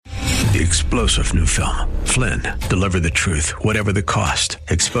The explosive new film, Flynn, deliver the truth, whatever the cost,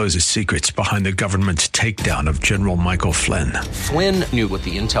 exposes secrets behind the government's takedown of General Michael Flynn. Flynn knew what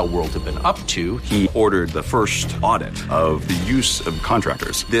the intel world had been up to. He ordered the first audit of the use of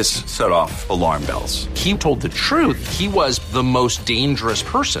contractors. This set off alarm bells. He told the truth. He was the most dangerous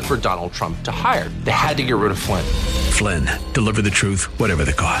person for Donald Trump to hire. They had to get rid of Flynn. Flynn, deliver the truth, whatever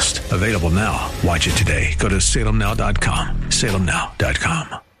the cost. Available now. Watch it today. Go to salemnow.com.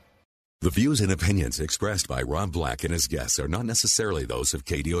 salemnow.com. The views and opinions expressed by Rob Black and his guests are not necessarily those of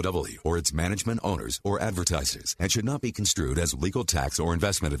KDOW or its management, owners, or advertisers and should not be construed as legal, tax, or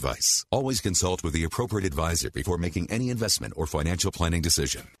investment advice. Always consult with the appropriate advisor before making any investment or financial planning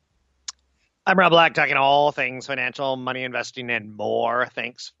decision. I'm Rob Black, talking all things financial, money investing, and more.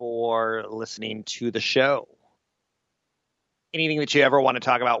 Thanks for listening to the show. Anything that you ever want to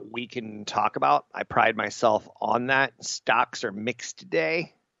talk about, we can talk about. I pride myself on that. Stocks are mixed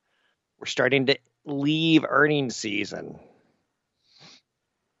today. We're starting to leave earnings season.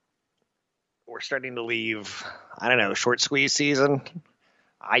 We're starting to leave, short squeeze season.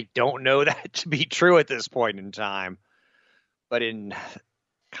 I don't know that to be true at this point in time. But in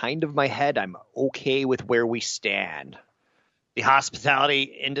kind of my head, I'm okay with where we stand. The hospitality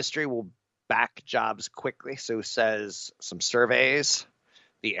industry will back jobs quickly, so says some surveys.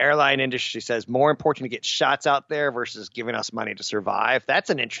 The airline industry says more important to get shots out there versus giving us money to survive. That's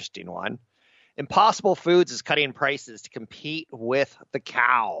an interesting one. Impossible Foods is cutting prices to compete with the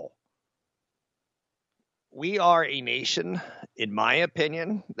cow. We are a nation, in my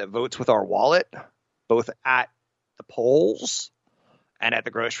opinion, that votes with our wallet, both at the polls and at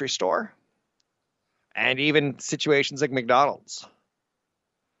the grocery store, and even situations like McDonald's.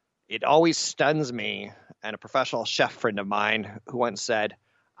 It always stuns me, and a professional chef friend of mine who once said,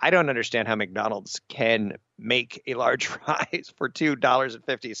 I don't understand how McDonald's can make a large fries for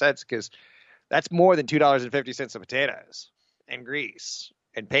 $2.50 because that's more than $2.50 of potatoes and grease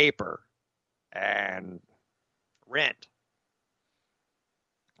and paper and rent.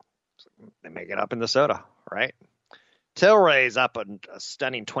 They make it up in the soda, right? Tilray's up a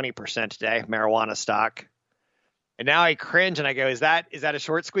stunning 20% today, marijuana stock. And now I cringe and I go, is that a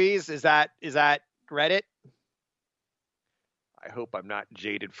short squeeze? Is that Reddit? I hope I'm not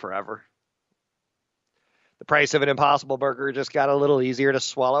jaded forever. The price of an Impossible Burger just got a little easier to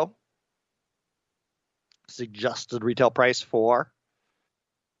swallow. Suggested retail price for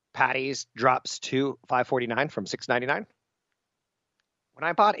patties drops to $5.49 from $6.99. When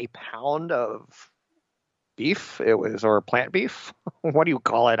I bought a pound of beef, or plant beef. What do you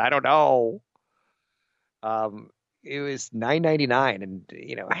call it? I don't know. It was $9.99,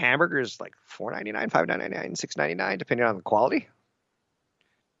 and hamburgers like $4.99, $5.99, $6.99, depending on the quality.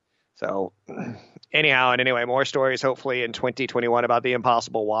 So, anyway, more stories hopefully in 2021 about the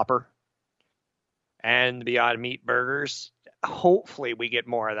Impossible Whopper and Beyond Meat burgers. Hopefully, we get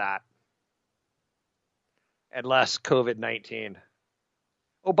more of that, and less COVID-19.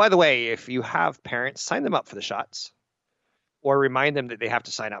 Oh, by the way, if you have parents, sign them up for the shots, or remind them that they have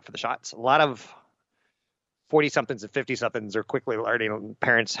to sign up for the shots. A lot of 40-somethings and 50-somethings are quickly learning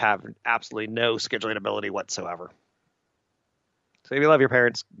parents have absolutely no scheduling ability whatsoever. So if you love your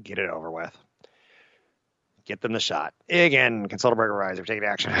parents, get it over with. Get them the shot. Again, consult a burger riser, taking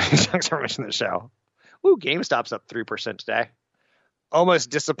action. Thanks for mentioning the show. Ooh, GameStop's up 3% today. Almost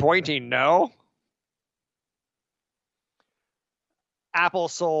disappointing, no? Apple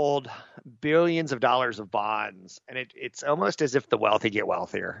sold billions of dollars of bonds, and it's almost as if the wealthy get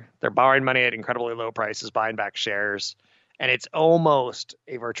wealthier. They're borrowing money at incredibly low prices, buying back shares, and it's almost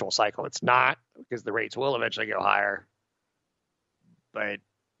a virtual cycle. It's not, because the rates will eventually go higher, but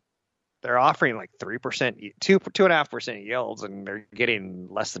they're offering like 3%, 2.5% yields, and they're getting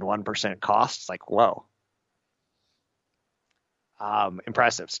less than 1% costs. Like, whoa.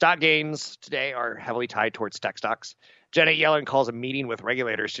 Impressive. Stock gains today are heavily tied towards tech stocks. Janet Yellen calls a meeting with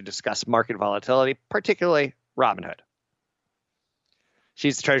regulators to discuss market volatility, particularly Robinhood.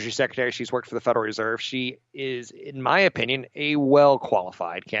 She's the Treasury Secretary. She's worked for the Federal Reserve. She is, in my opinion, a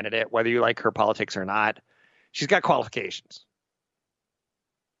well-qualified candidate, whether you like her politics or not. She's got qualifications.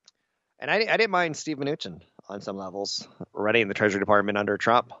 And I didn't mind Steve Mnuchin on some levels, running the Treasury Department under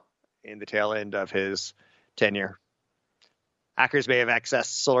Trump in the tail end of his tenure. Hackers may have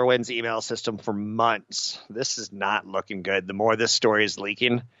accessed SolarWinds email system for months. This is not looking good. The more this story is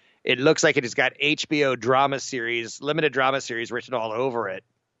leaking, it looks like it has got HBO drama series, limited drama series written all over it,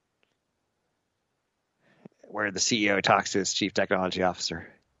 where the CEO talks to his chief technology officer.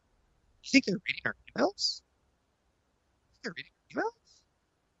 You think they're reading our emails? They're reading our emails?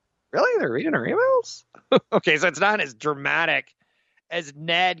 Really? They're reading our emails? Okay, so it's not as dramatic as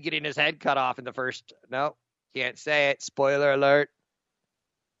Ned getting his head cut off in the first, no, can't say it, spoiler alert,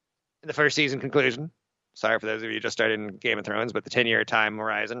 in the first season conclusion. Sorry for those of you who just started in Game of Thrones, but the 10-year time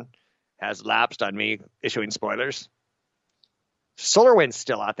horizon has lapsed on me issuing spoilers. SolarWind's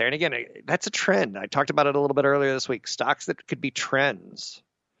still out there. And again, that's a trend. I talked about it a little bit earlier this week. Stocks that could be trends.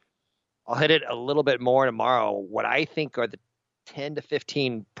 I'll hit it a little bit more tomorrow. What I think are the 10 to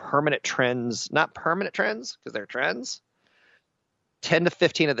 15 permanent trends, not permanent trends because they're trends, 10 to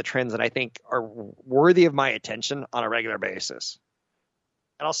 15 of the trends that I think are worthy of my attention on a regular basis.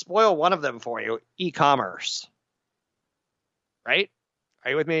 And I'll spoil one of them for you, e-commerce. Right?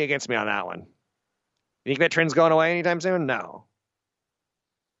 Are you with me or against me on that one? You think that trend's going away anytime soon? No.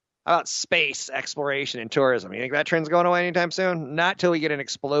 How about space exploration and tourism? You think that trend's going away anytime soon? Not till we get an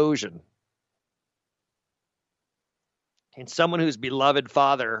explosion. And someone whose beloved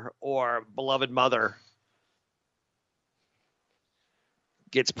father or beloved mother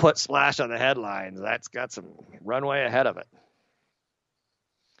gets put splashed on the headlines. That's got some runway ahead of it.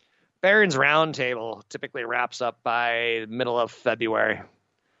 Barron's Roundtable typically wraps up by the middle of February,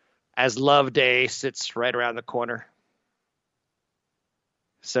 as Love Day sits right around the corner.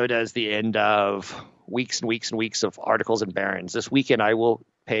 So does the end of weeks and weeks and weeks of articles in Barron's. This weekend, I will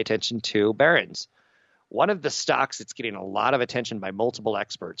pay attention to Barron's. One of the stocks that's getting a lot of attention by multiple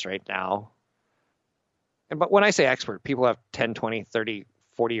experts right now. But when I say expert, people have 10, 20, 30,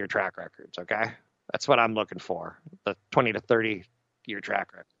 40-year track records, okay? That's what I'm looking for, the 20 to 30-year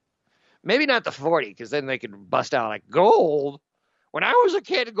track record. Maybe not the 40, because then they could bust out like gold. When I was a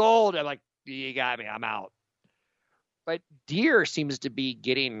kid, gold, I'm like, you got me, I'm out. But Deere seems to be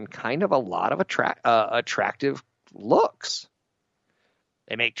getting kind of a lot of attractive looks.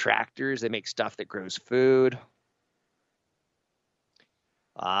 They make tractors. They make stuff that grows food.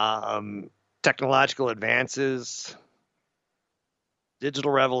 Technological advances.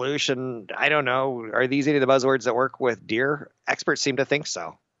 Digital revolution. I don't know. Are these any of the buzzwords that work with Deere? Experts seem to think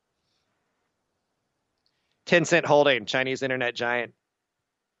so. Tencent Holding, Chinese internet giant,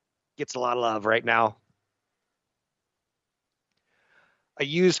 gets a lot of love right now. A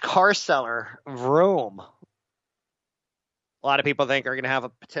used car seller, Vroom. A lot of people think are going to have a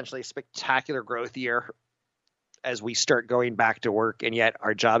potentially spectacular growth year as we start going back to work, and yet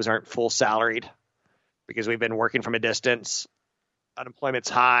our jobs aren't full salaried because we've been working from a distance. Unemployment's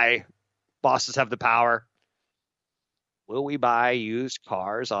high. Bosses have the power. Will we buy used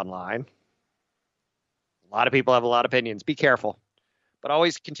cars online? A lot of people have a lot of opinions. Be careful. But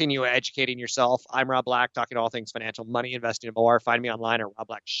always continue educating yourself. I'm Rob Black, talking all things financial, money, investing, and more. Find me online at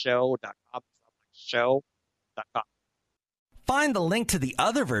robblackshow.com. robblackshow.com. Find the link to the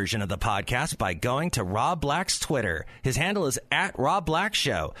other version of the podcast by going to Rob Black's Twitter. His handle is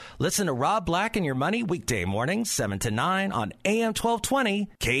 @RobBlackShow. Listen to Rob Black and Your Money weekday mornings, 7 to 9 on AM 1220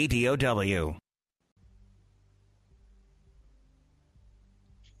 KDOW.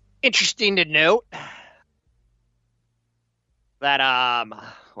 Interesting to note that,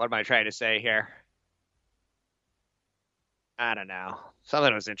 what am I trying to say here? I don't know.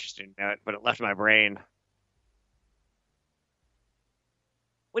 Something was interesting to note, but it left my brain.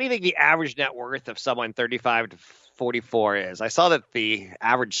 What do you think the average net worth of someone 35 to 44 is? I saw that the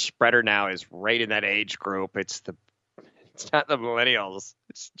average spreader now is right in that age group. It's not the millennials.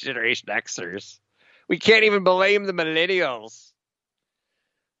 It's Generation Xers. We can't even blame the millennials.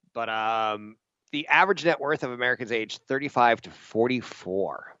 But the average net worth of Americans aged 35 to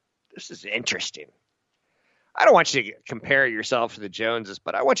 44. This is interesting. I don't want you to compare yourself to the Joneses,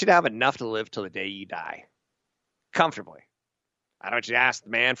 but I want you to have enough to live till the day you die. Comfortably. I don't want you to ask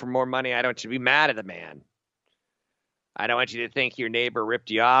the man for more money. I don't want you to be mad at the man. I don't want you to think your neighbor ripped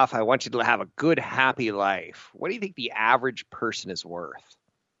you off. I want you to have a good, happy life. What do you think the average person is worth?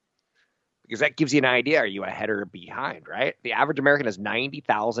 Because that gives you an idea. Are you ahead or behind, right? The average American has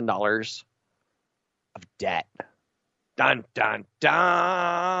 $90,000 of debt. Dun, dun,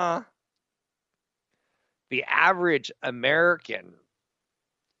 dun. The average American,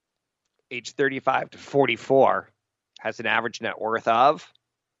 age 35 to 44, has an average net worth of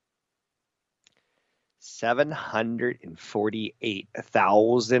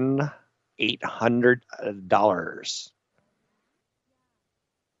 $748,800.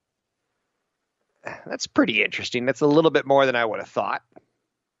 That's pretty interesting. That's a little bit more than I would have thought.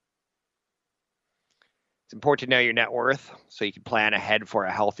 It's important to know your net worth so you can plan ahead for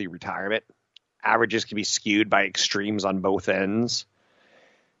a healthy retirement. Averages can be skewed by extremes on both ends.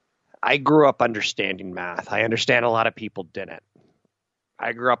 I grew up understanding math. I understand a lot of people didn't.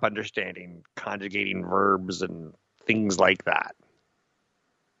 I grew up understanding conjugating verbs and things like that.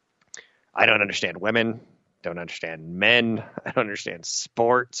 I don't understand women. don't understand men. I don't understand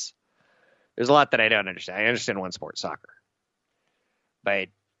sports. There's a lot that I don't understand. I understand one sport, soccer. But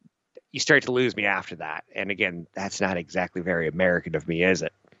you start to lose me after that. And again, that's not exactly very American of me, is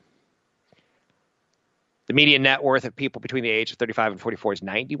it? The median net worth of people between the age of 35 and 44 is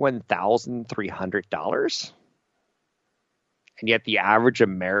 $91,300. And yet the average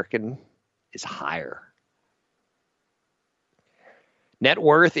American is higher. Net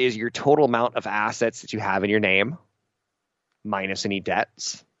worth is your total amount of assets that you have in your name, minus any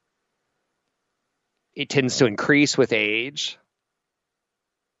debts. It tends to increase with age.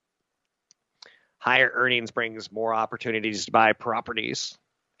 Higher earnings brings more opportunities to buy properties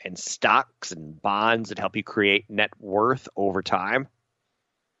and stocks and bonds that help you create net worth over time.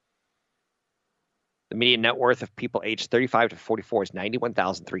 The median net worth of people aged 35 to 44 is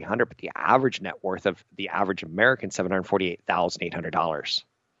 $91,300, but the average net worth of the average American is $748,800.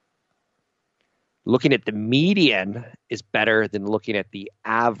 Looking at the median is better than looking at the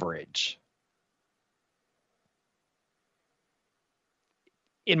average,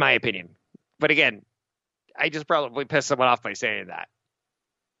 in my opinion. But again, I just probably pissed someone off by saying that.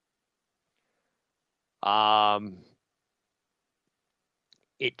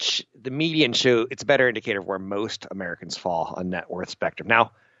 The median it's a better indicator of where most Americans fall on net worth spectrum.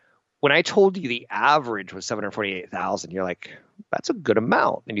 Now, when I told you the average was $748,000, you're like, that's a good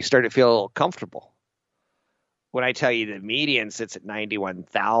amount, and you start to feel comfortable. When I tell you the median sits at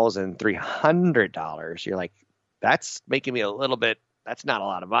 $91,300, you're like, that's making me a little bit. That's not a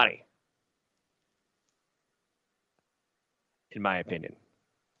lot of money, in my opinion.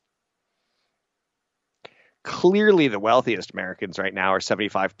 Clearly, the wealthiest Americans right now are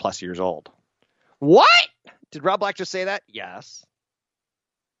 75 plus years old. What? Did Rob Black just say that? Yes.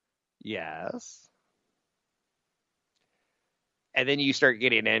 Yes. And then you start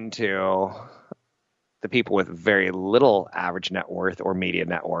getting into the people with very little average net worth or median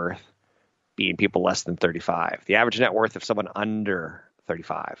net worth being people less than 35. The average net worth of someone under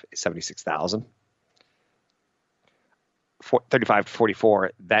 35 is $76,000. 35 to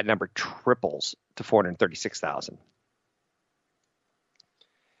 44, that number triples to $436,000.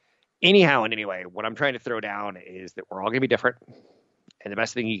 Anyhow and anyway, what I'm trying to throw down is that we're all going to be different. And the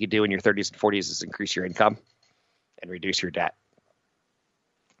best thing you can do in your 30s and 40s is increase your income and reduce your debt.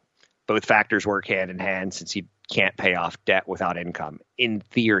 Both factors work hand in hand since you can't pay off debt without income, in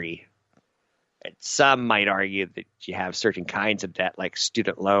theory. And some might argue that you have certain kinds of debt, like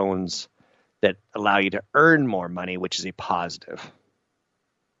student loans, that allow you to earn more money, which is a positive.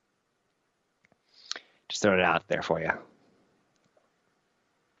 Just throwing it out there for you.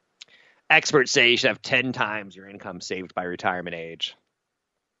 Experts say you should have 10 times your income saved by retirement age,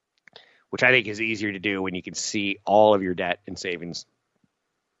 which I think is easier to do when you can see all of your debt and savings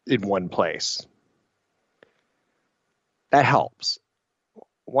in one place. That helps.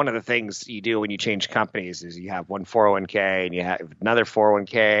 One of the things you do when you change companies is you have one 401k and you have another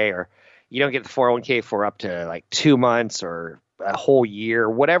 401k, or you don't get the 401k for up to like 2 months or a whole year,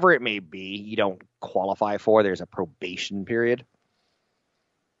 whatever it may be, you don't qualify for. There's a probation period.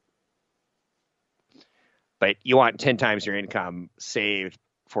 But you want 10 times your income saved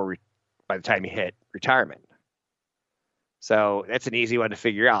by the time you hit retirement. So that's an easy one to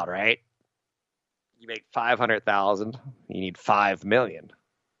figure out, right? You make $500,000, you need $5 million.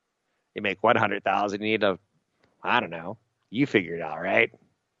 You make $100,000, you need I don't know. You figure it out, right?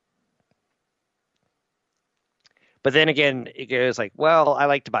 But then again, it goes like, well, I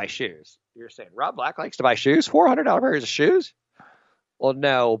like to buy shoes. You're saying Rob Black likes to buy shoes? $400 pairs of shoes? Well,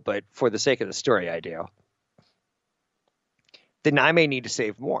 no, but for the sake of the story, I do. Then I may need to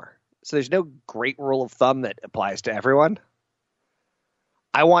save more. So there's no great rule of thumb that applies to everyone.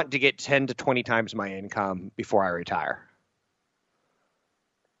 I want to get 10 to 20 times my income before I retire.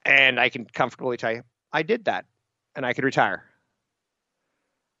 And I can comfortably tell you, I did that, and I could retire.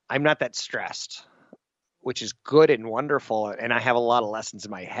 I'm not that stressed, which is good and wonderful. And I have a lot of lessons in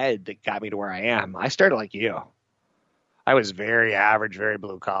my head that got me to where I am. I started like you. I was very average, very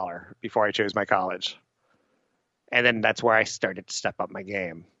blue collar before I chose my college. And then that's where I started to step up my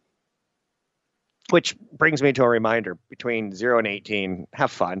game. Which brings me to a reminder, between 0 and 18,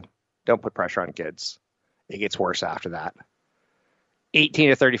 have fun. Don't put pressure on kids. It gets worse after that. 18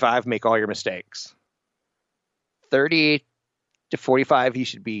 to 35, make all your mistakes. 30 to 45, you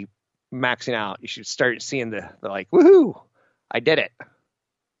should be maxing out. You should start seeing the like, woohoo, I did it.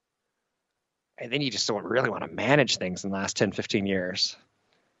 And then you just don't really want to manage things in the last 10, 15 years.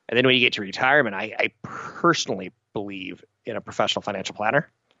 And then when you get to retirement, I personally believe in a professional financial planner.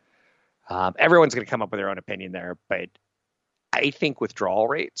 Everyone's going to come up with their own opinion there, but I think withdrawal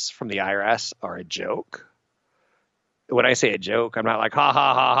rates from the IRS are a joke. when I say a joke, I'm not like, ha,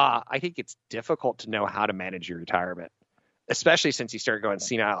 ha, ha, ha. I think it's difficult to know how to manage your retirement, especially since you start going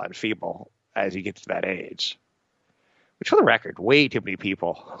senile and feeble as you get to that age. Which, for the record, way too many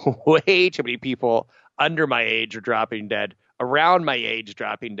people under my age are dropping dead, around my age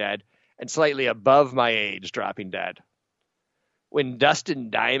dropping dead, and slightly above my age dropping dead. When Dustin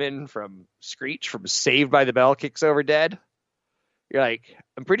Diamond from Screech from Saved by the Bell kicks over dead, you're like,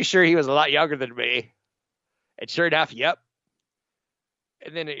 I'm pretty sure he was a lot younger than me. And sure enough, yep.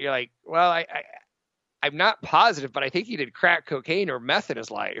 And then you're like, well, I'm not positive, but I think he did crack cocaine or meth in his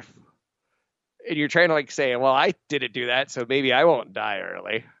life. And you're trying to like say, well, I didn't do that, so maybe I won't die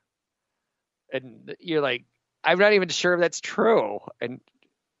early. And you're like, I'm not even sure if that's true.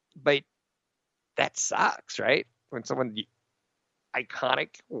 But that sucks, right? When someone iconic,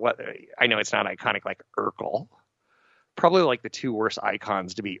 I know it's not iconic like Urkel. Probably like the two worst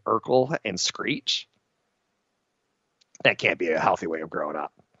icons to be Urkel and Screech. That can't be a healthy way of growing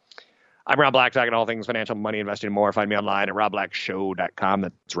up. I'm Rob Black, talking all things financial, money, investing, and more. Find me online at robblackshow.com.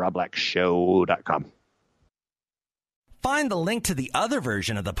 That's robblackshow.com. Find the link to the other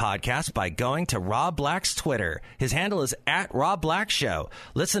version of the podcast by going to Rob Black's Twitter. His handle is at Rob Black Show.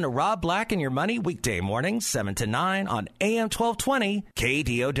 Listen to Rob Black and Your Money weekday mornings, 7 to 9 on AM 1220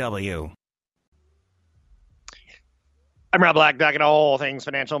 KDOW. I'm Rob Black, talking all things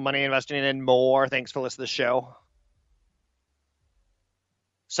financial, money, investing, and more. Thanks for listening to the show.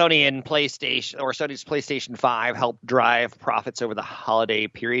 Sony's PlayStation 5 helped drive profits over the holiday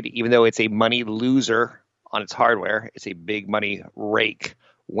period. Even though it's a money loser on its hardware, it's a big money rake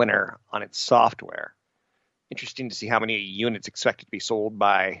winner on its software. Interesting to see how many units expected to be sold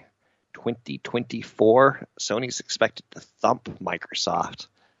by 2024. Sony's expected to thump Microsoft.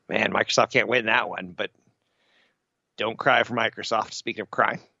 Man, Microsoft can't win that one, but don't cry for Microsoft. Speaking of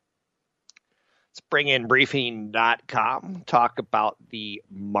crying. Let's bring in briefing.com, talk about the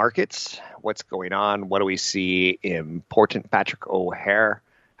markets, what's going on, what do we see important. Patrick O'Hare,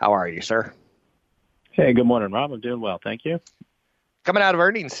 how are you, sir? Hey, good morning, Rob. I'm doing well, thank you. Coming out of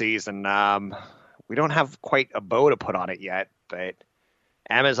earnings season, we don't have quite a bow to put on it yet, but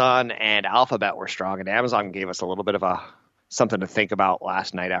Amazon and Alphabet were strong, and Amazon gave us a little bit of something to think about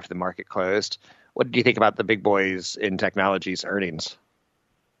last night after the market closed. What did you think about the big boys in technology's earnings?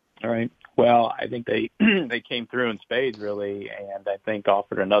 All right. Well, I think they came through in spades, really, and I think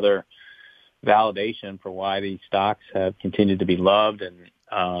offered another validation for why these stocks have continued to be loved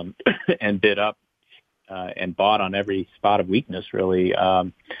and bid up and bought on every spot of weakness, really,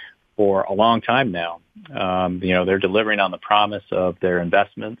 for a long time now. They're delivering on the promise of their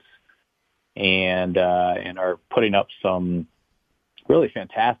investments and are putting up some really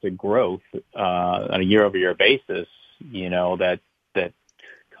fantastic growth on a year-over-year basis, that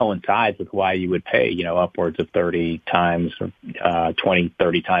coincides with why you would pay, upwards of 30 times, 20,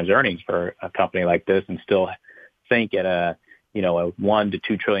 30 times earnings for a company like this and still think at a $1 to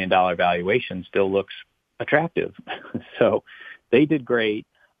 $2 trillion valuation still looks attractive. So they did great.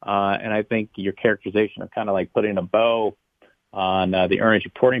 And I think your characterization of kind of like putting a bow on the earnings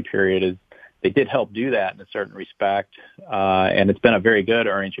reporting period is they did help do that in a certain respect. And it's been a very good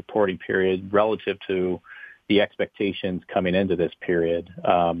earnings reporting period relative to the expectations coming into this period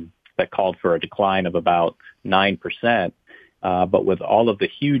that called for a decline of about 9%. But with all of the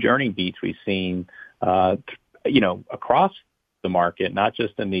huge earning beats we've seen, across the market, not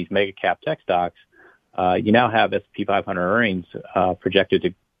just in these mega cap tech stocks, you now have S&P 500 earnings projected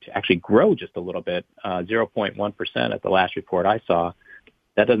to actually grow just a little bit, 0.1% at the last report I saw.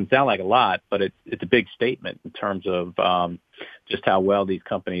 That doesn't sound like a lot, but it's a big statement in terms of just how well these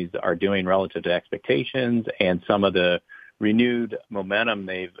companies are doing relative to expectations and some of the renewed momentum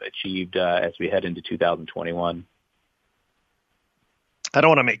they've achieved as we head into 2021. I don't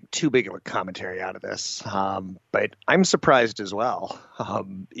want to make too big of a commentary out of this, but I'm surprised as well.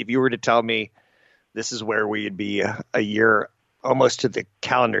 If you were to tell me this is where we'd be a year almost to the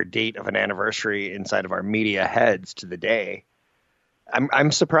calendar date of an anniversary inside of our media heads to the day,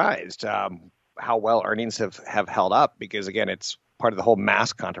 I'm surprised how well earnings have held up because, again, it's part of the whole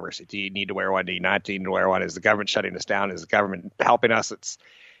mask controversy. Do you need to wear one? Do you not need to wear one? Is the government shutting us down? Is the government helping us?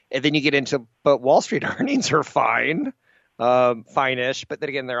 And then you get into, but Wall Street earnings are fine, fine-ish, but then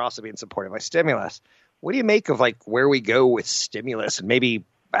again, they're also being supported by stimulus. What do you make of like where we go with stimulus and maybe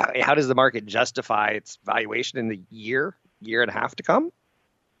how does the market justify its valuation in the year and a half to come?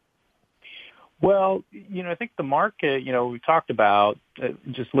 Well, I think the market, we talked about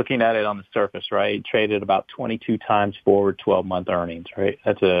just looking at it on the surface, right, traded about 22 times forward 12-month earnings, right?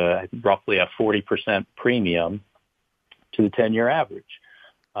 That's roughly a 40% premium to the 10-year average.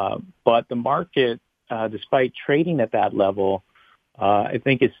 But the market despite trading at that level, I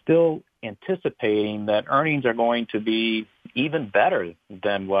think is still anticipating that earnings are going to be even better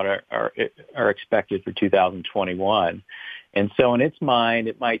than what are expected for 2021. And so in its mind,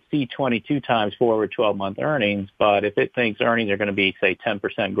 it might see 22 times forward 12-month earnings, but if it thinks earnings are going to be, say,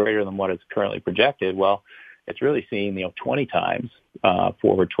 10% greater than what is currently projected, well, it's really seeing, 20 times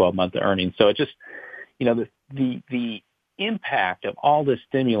forward 12-month earnings. So it just, the impact of all this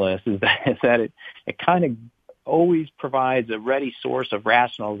stimulus is that it kind of always provides a ready source of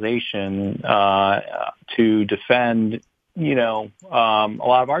rationalization to defend, a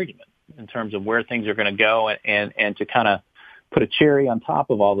lot of argument in terms of where things are going to go and to kind of put a cherry on top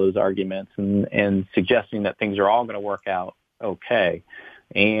of all those arguments and suggesting that things are all going to work out okay.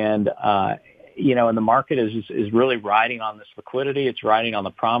 And, and the market is really riding on this liquidity. It's riding on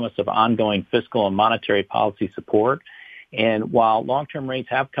the promise of ongoing fiscal and monetary policy support. And while long-term rates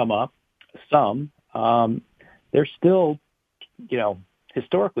have come up some, they're still,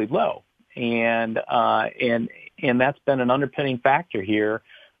 historically low. And that's been an underpinning factor here.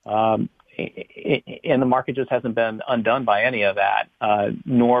 And the market just hasn't been undone by any of that,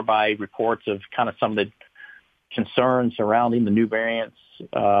 nor by reports of kind of some of the concerns surrounding the new variants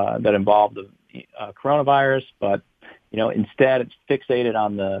that involve the coronavirus. But, instead it's fixated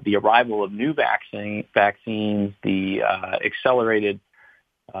on the arrival of new vaccines, the accelerated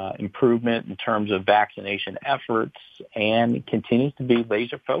improvement in terms of vaccination efforts, and continues to be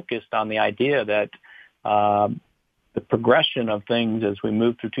laser focused on the idea that the progression of things as we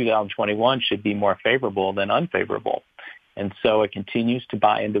move through 2021 should be more favorable than unfavorable. And so it continues to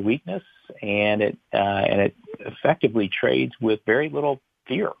buy into weakness, and it effectively trades with very little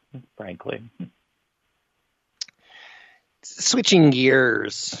fear, frankly. Switching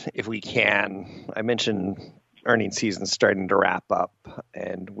gears, if we can, I mentioned earnings season starting to wrap up,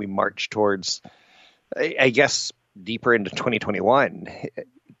 and we march towards, I guess, deeper into 2021.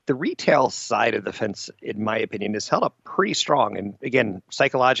 The retail side of the fence, in my opinion, has held up pretty strong. And again,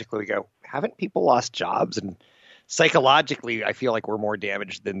 psychologically, we go, haven't people lost jobs? And psychologically, I feel like we're more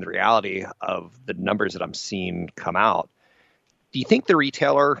damaged than the reality of the numbers that I'm seeing come out. Do you think the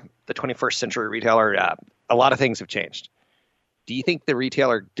retailer, the 21st century retailer, a lot of things have changed. Do you think the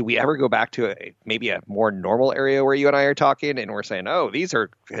retailer, do we ever go back to maybe a more normal area where you and I are talking and we're saying, oh, these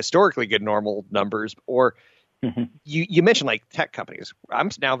are historically good normal numbers? Or you mentioned like tech companies. I'm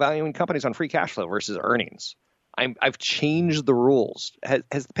now valuing companies on free cash flow versus earnings. I've changed the rules. Has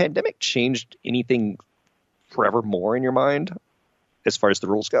the pandemic changed anything forever more in your mind as far as the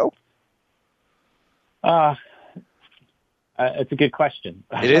rules go? It's a good question.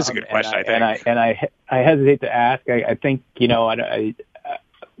 It is a good question, I think. And I hesitate to ask. I think,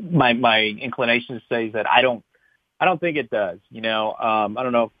 my inclination says that I don't think it does. I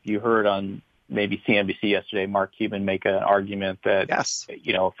don't know if you heard on maybe CNBC yesterday, Mark Cuban make an argument that, yes,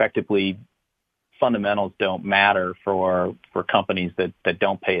 effectively fundamentals don't matter for companies that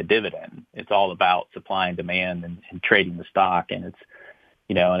don't pay a dividend. It's all about supply and demand and trading the stock. And it's,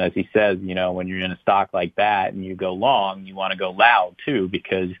 and as he says, when you're in a stock like that and you go long, you want to go loud too,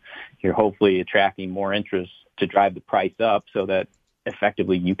 because you're hopefully attracting more interest to drive the price up so that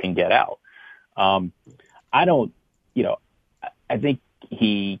effectively you can get out. I think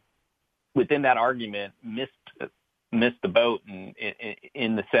he, within that argument, missed the boat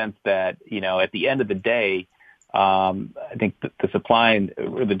in the sense that, at the end of the day, I think the supply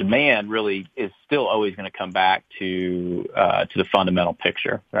or the demand really is still always going to come back to the fundamental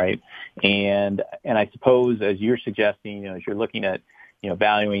picture, right? And I suppose, as you're suggesting, as you're looking at,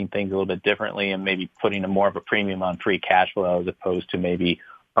 valuing things a little bit differently and maybe putting more of a premium on free cash flow as opposed to maybe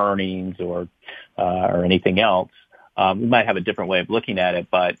earnings or anything else, we might have a different way of looking at it,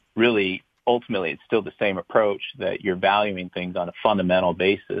 but really, ultimately, it's still the same approach that you're valuing things on a fundamental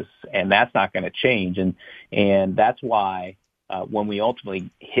basis, and that's not going to change. And that's why when we ultimately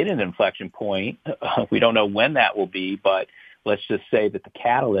hit an inflection point, we don't know when that will be, but let's just say that the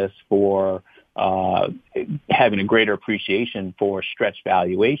catalyst for having a greater appreciation for stretched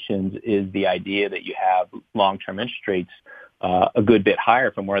valuations is the idea that you have long-term interest rates a good bit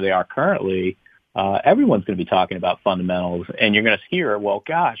higher from where they are currently. Everyone's going to be talking about fundamentals, and you're going to hear, well,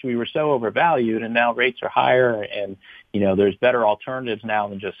 gosh, we were so overvalued and now rates are higher, and, there's better alternatives now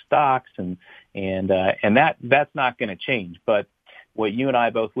than just stocks, and that's not going to change. But what you and I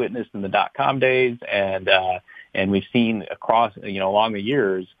both witnessed in the dot-com days and we've seen across, along the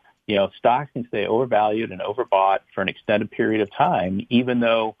years, stocks can stay overvalued and overbought for an extended period of time, even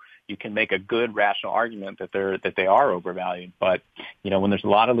though you can make a good rational argument that they are overvalued. But, when there's a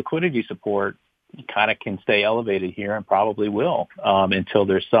lot of liquidity support, you kind of can stay elevated here and probably will until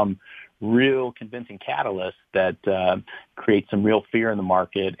there's some real convincing catalyst that creates some real fear in the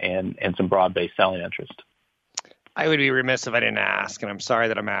market and some broad-based selling interest. I would be remiss if I didn't ask, and I'm sorry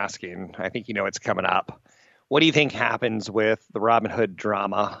that I'm asking. I think you know it's coming up. What do you think happens with the Robinhood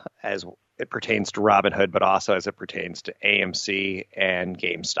drama as it pertains to Robinhood, but also as it pertains to AMC and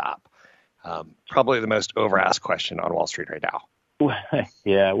GameStop? Probably the most over-asked question on Wall Street right now.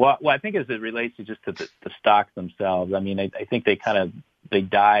 Yeah, well, I think as it relates to just to the stocks themselves, I mean, I think they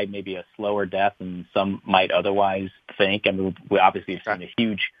die maybe a slower death than some might otherwise think. I mean, we obviously have seen a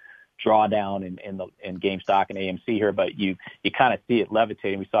huge drawdown in GameStop and AMC here, but you kind of see it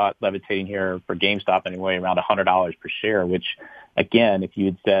levitating. We saw it levitating here for GameStop anyway, around $100 per share, which, again, if you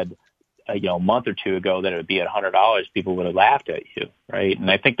had said, a month or two ago that it would be at $100, people would have laughed at you, right?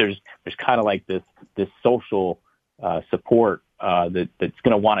 And I think there's kind of like this social support that's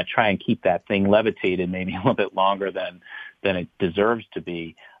going to want to try and keep that thing levitated maybe a little bit longer than it deserves to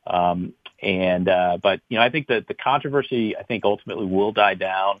be. But I think that the controversy, I think, ultimately will die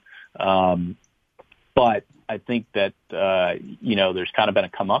down. But I think that, there's kind of been a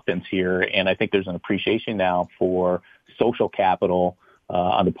comeuppance here, and I think there's an appreciation now for social capital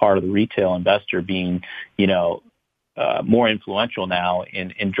on the part of the retail investor being, more influential now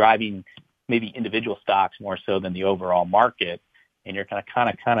in driving maybe individual stocks more so than the overall market. And you're going to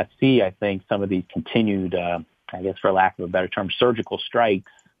kind of see, I think, some of these continued, I guess for lack of a better term, surgical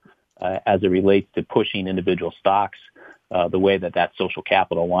strikes as it relates to pushing individual stocks the way that social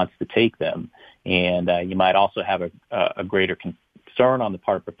capital wants to take them. And you might also have a greater concern on the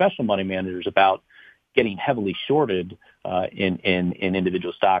part of professional money managers about getting heavily shorted in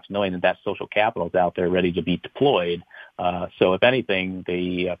individual stocks, knowing that social capital is out there ready to be deployed. So if anything,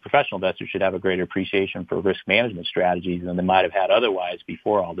 the professional investors should have a greater appreciation for risk management strategies than they might have had otherwise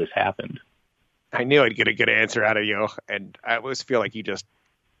before all this happened. I knew I'd get a good answer out of you, and I always feel like you just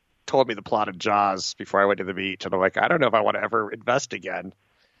told me the plot of Jaws before I went to the beach, and I'm like, I don't know if I want to ever invest again.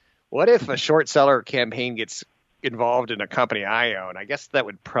 What if a short seller campaign gets involved in a company I own? I guess that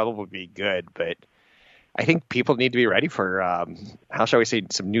would probably be good, but I think people need to be ready for, how shall we say,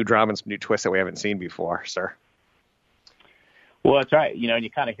 some new drama and some new twists that we haven't seen before, sir. Well, that's right. And you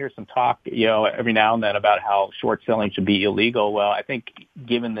kind of hear some talk, every now and then about how short selling should be illegal. Well, I think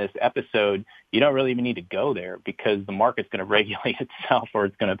given this episode, you don't really even need to go there because the market's going to regulate itself, or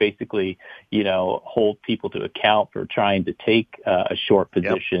it's going to basically, hold people to account for trying to take a short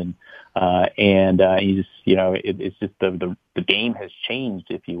position. Yep. It's just the game has changed,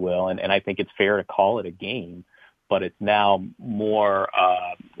 if you will. And I think it's fair to call it a game, but it's now more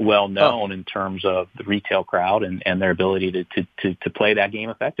well known in terms of the retail crowd and their ability to play that game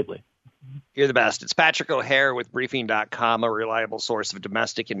effectively. You're the best. It's Patrick O'Hare with Briefing.com, a reliable source of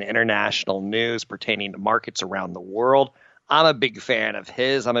domestic and international news pertaining to markets around the world. I'm a big fan of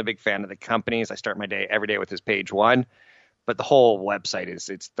his. I'm a big fan of the companies. I start my day every day with his page one, but the whole website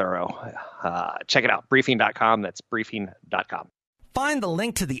it's thorough. Check it out, Briefing.com. That's Briefing.com. Find the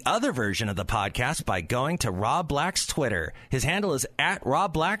link to the other version of the podcast by going to Rob Black's Twitter. His handle is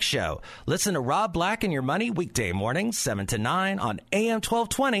 @RobBlackShow. Listen to Rob Black and Your Money weekday mornings, 7 to 9 on AM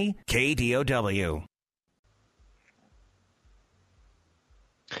 1220 KDOW.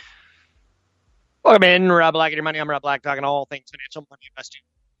 Welcome in, Rob Black and Your Money. I'm Rob Black, talking all things financial, money, investing,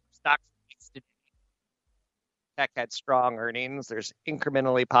 stocks. Tech had strong earnings. There's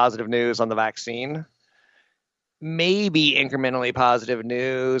incrementally positive news on the vaccine. Maybe incrementally positive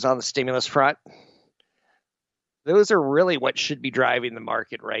news on the stimulus front. Those are really what should be driving the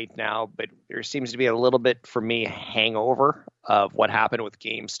market right now, but there seems to be a little bit, for me, hangover of what happened with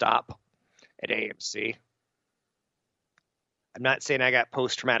GameStop at AMC. I'm not saying I got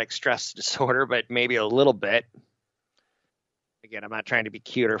post-traumatic stress disorder, but maybe a little bit. Again, I'm not trying to be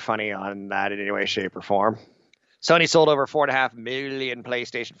cute or funny on that in any way, shape, or form. Sony sold over 4.5 million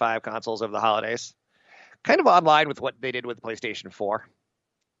PlayStation 5 consoles over the holidays. Kind of online with what they did with the PlayStation 4.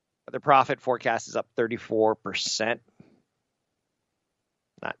 But their profit forecast is up 34%.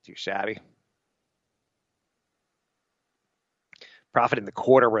 Not too shabby. Profit in the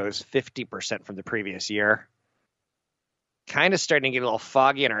quarter rose 50% from the previous year. Kind of starting to get a little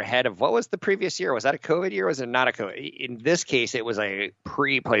foggy in our head of what was the previous year? Was that a COVID year? Or was it not a COVID? In this case, it was a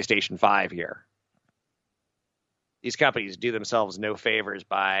pre-PlayStation 5 year. These companies do themselves no favors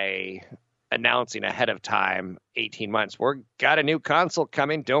by announcing ahead of time 18 months. We've got a new console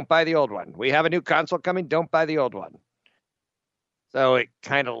coming. Don't buy the old one. We have a new console coming. Don't buy the old one. So it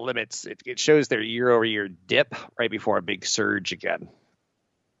kind of limits. It shows their year-over-year dip right before a big surge again.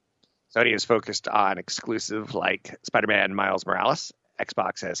 Sony is focused on exclusive like Spider-Man Miles Morales.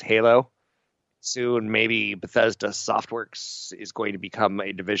 Xbox has Halo. Soon, maybe Bethesda Softworks is going to become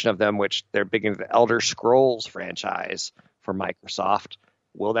a division of them, which they're big into the Elder Scrolls franchise for Microsoft.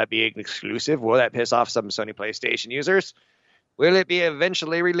 Will that be an exclusive? Will that piss off some Sony PlayStation users? Will it be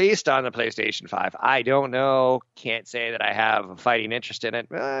eventually released on the PlayStation 5? I don't know. Can't say that I have a fighting interest in it.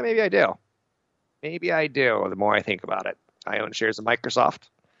 Maybe I do. Maybe I do, the more I think about it. I own shares of Microsoft.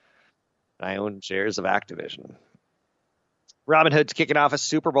 I own shares of Activision. Robinhood's kicking off a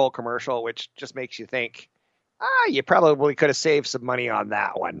Super Bowl commercial, which just makes you think, you probably could have saved some money on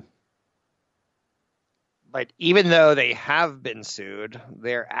that one. But even though they have been sued,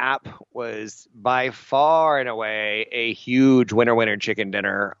 their app was by far and away a huge winner chicken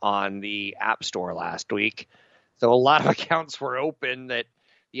dinner on the App Store last week. So a lot of accounts were open that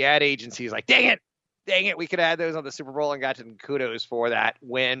the ad agency is like, dang it, we could have had those on the Super Bowl and gotten kudos for that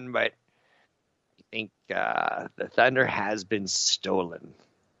win, but I think the thunder has been stolen.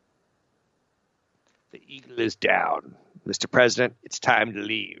 The eagle is down. Mr. President, it's time to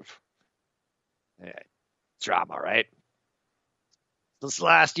leave. Drama, right? This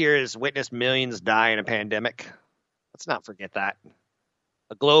last year has witnessed millions die in a pandemic. Let's not forget that.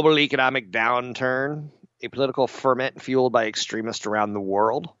 A global economic downturn, a political ferment fueled by extremists around the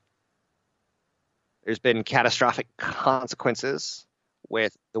world. There's been catastrophic consequences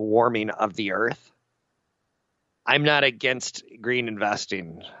with the warming of the earth. I'm not against green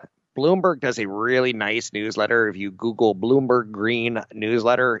investing. Bloomberg does a really nice newsletter. If you Google Bloomberg Green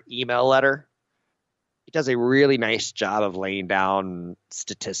newsletter, email letter, it does a really nice job of laying down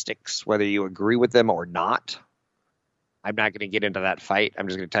statistics, whether you agree with them or not. I'm not going to get into that fight. I'm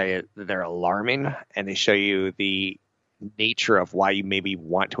just going to tell you that they're alarming, and they show you the nature of why you maybe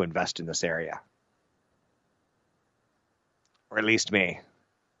want to invest in this area. Or at least me.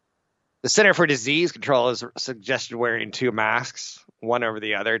 The Center for Disease Control has suggested wearing 2 masks, one over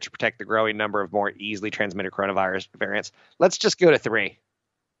the other, to protect the growing number of more easily transmitted coronavirus variants. Let's just go to 3.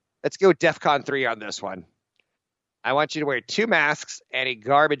 Let's go DEFCON 3 on this one. I want you to wear 2 masks and a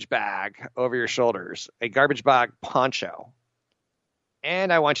garbage bag over your shoulders, a garbage bag poncho.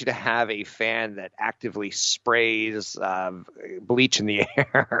 And I want you to have a fan that actively sprays bleach in the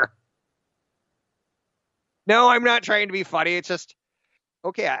air. No, I'm not trying to be funny. It's just,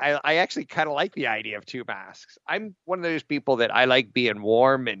 okay, I actually kind of like the idea of 2 masks. I'm one of those people that I like being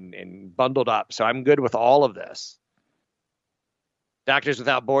warm and bundled up, so I'm good with all of this. Doctors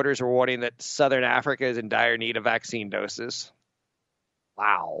Without Borders are warning that Southern Africa is in dire need of vaccine doses.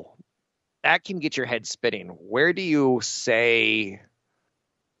 Wow. That can get your head spinning. Where do you say,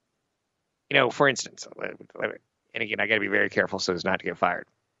 for instance, and again, I got to be very careful so as not to get fired.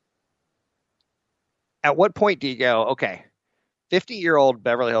 At what point do you go, okay, 50-year-old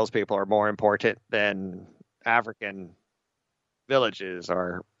Beverly Hills people are more important than African villages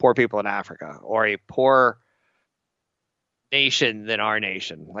or poor people in Africa or a poor nation than our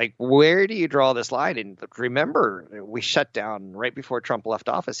nation? Like, where do you draw this line? And remember, we shut down right before Trump left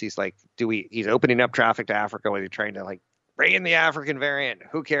office. He's like, he's opening up traffic to Africa when he's trying to bring in the African variant.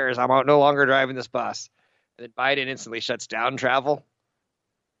 Who cares? I'm no longer driving this bus. And then Biden instantly shuts down travel.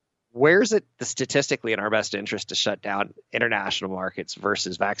 Where's it statistically in our best interest to shut down international markets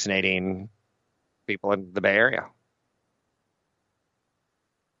versus vaccinating people in the Bay Area?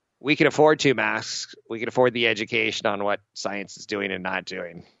 We can afford 2 masks. We can afford the education on what science is doing and not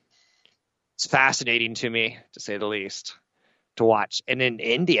doing. It's fascinating to me, to say the least, to watch. And in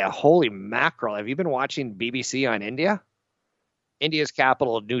India, holy mackerel. Have you been watching BBC on India? India's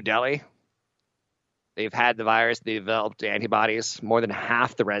capital, New Delhi. They've had the virus. They developed antibodies. More than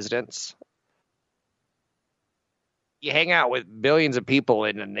half the residents. You hang out with billions of people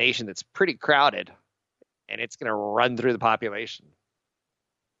in a nation that's pretty crowded, and it's going to run through the population.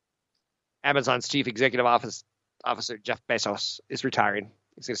 Amazon's chief executive officer, Jeff Bezos, is retiring.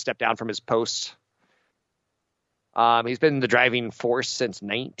 He's going to step down from his post. He's been the driving force since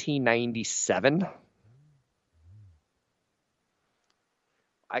 1997.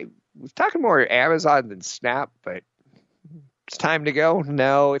 I was talking more Amazon than Snap, but it's time to go.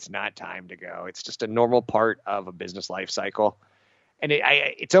 No, it's not time to go. It's just a normal part of a business life cycle. And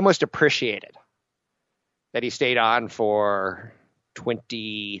it's almost appreciated that he stayed on for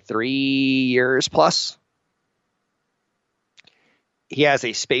 23 years plus. He has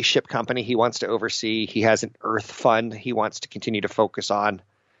a spaceship company he wants to oversee. He has an Earth fund he wants to continue to focus on.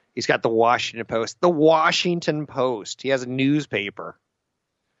 He's got the Washington Post. The Washington Post. He has a newspaper.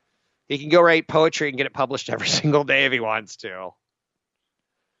 He can go write poetry and get it published every single day if he wants to.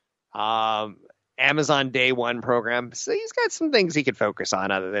 Amazon Day One program. So he's got some things he could focus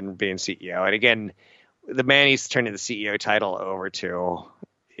on other than being CEO. And again, the man he's turning the CEO title over to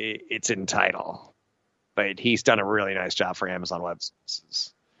it's in title. But he's done a really nice job for Amazon Web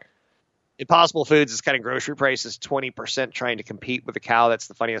Services. Impossible Foods is cutting grocery prices 20%, trying to compete with the cow. That's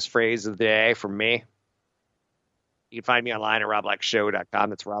the funniest phrase of the day from me. You can find me online at robblackshow.com.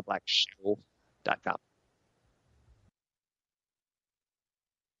 That's robblackshow.com.